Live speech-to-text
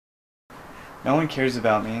No one cares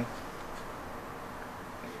about me.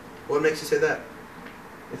 What makes you say that?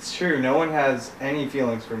 It's true, no one has any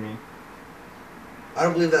feelings for me. I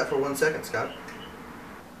don't believe that for 1 second, Scott.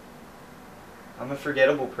 I'm a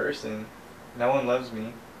forgettable person. No one loves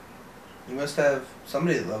me. You must have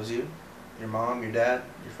somebody that loves you. Your mom, your dad,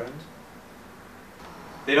 your friends.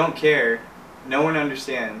 They don't care. No one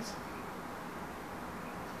understands.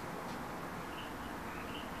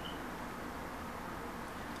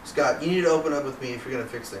 Scott, you need to open up with me if you're going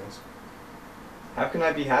to fix things. How can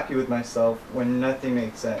I be happy with myself when nothing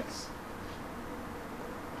makes sense?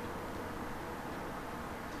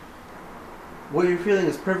 What you're feeling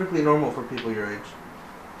is perfectly normal for people your age.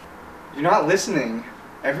 You're not listening.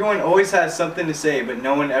 Everyone always has something to say, but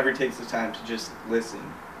no one ever takes the time to just listen.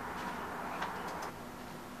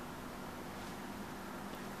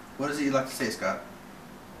 What is it you'd like to say, Scott?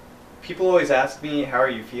 People always ask me, how are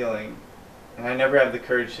you feeling? And I never have the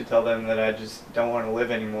courage to tell them that I just don't want to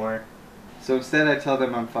live anymore. So instead I tell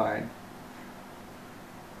them I'm fine.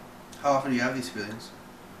 How often do you have these feelings?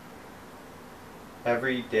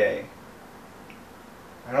 Every day.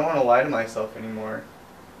 I don't want to lie to myself anymore.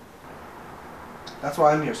 That's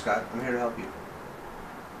why I'm here, Scott. I'm here to help you.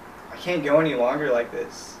 I can't go any longer like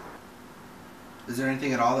this. Is there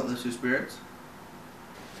anything at all that lifts your spirits?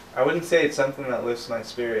 I wouldn't say it's something that lifts my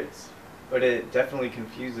spirits, but it definitely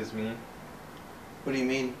confuses me. What do you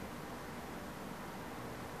mean?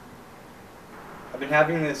 I've been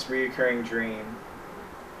having this reoccurring dream.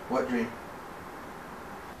 What dream?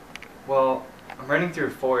 Well, I'm running through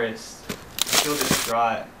a forest. I feel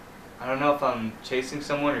distraught. I don't know if I'm chasing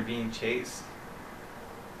someone or being chased.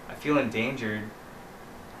 I feel endangered.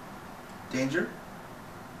 Danger?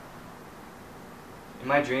 In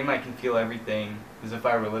my dream I can feel everything, as if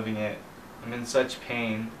I were living it. I'm in such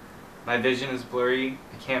pain. My vision is blurry.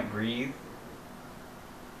 I can't breathe.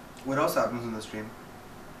 What else happens in this dream?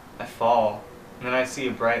 I fall, and then I see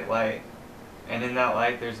a bright light. And in that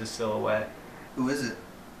light there's a silhouette. Who is it?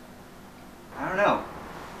 I don't know.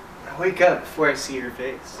 I wake up before I see her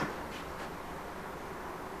face.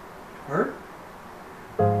 Her?